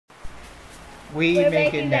We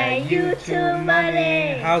making that YouTube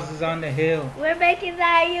money. Houses on the hill. We're making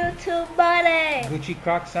that YouTube money. Gucci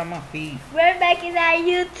Crocs on my feet. We're making that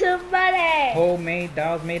YouTube money. Homemade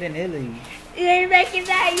dolls made in Italy. We're making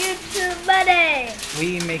that YouTube money.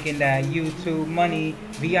 We making that YouTube money.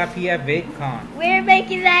 VIP at VidCon. We're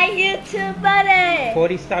making that YouTube money.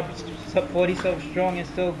 40 so strong and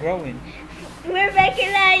still growing. We're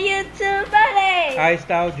making that YouTube money. High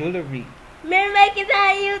style jewelry. We're making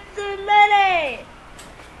that YouTube money.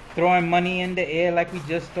 Throwing money in the air like we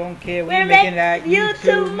just don't care. We're making that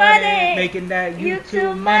YouTube money. Making that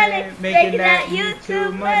YouTube money. Making that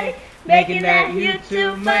YouTube money. Making that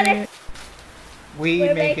YouTube money.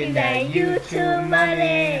 We making that YouTube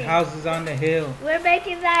money. Houses on the hill. We're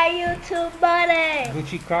making that YouTube money.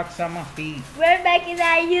 Gucci Crocs on my feet. We're making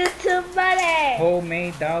that YouTube money.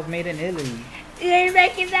 Homemade dolls made in Italy. We're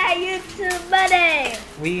making that YouTube money.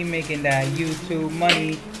 We making that YouTube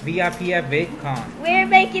money. VIP at VidCon. We're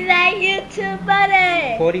making that YouTube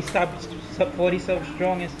money. 40 so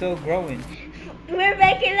strong and still growing. We're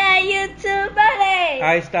making that YouTube money.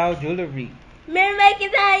 High style jewelry. We're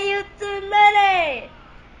making that YouTube money.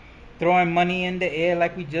 Throwing money in the air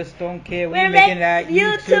like we just don't care. We're making that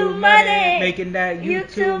YouTube money. Making that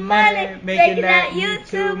YouTube money. Making that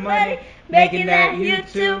YouTube money. Making that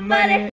YouTube money.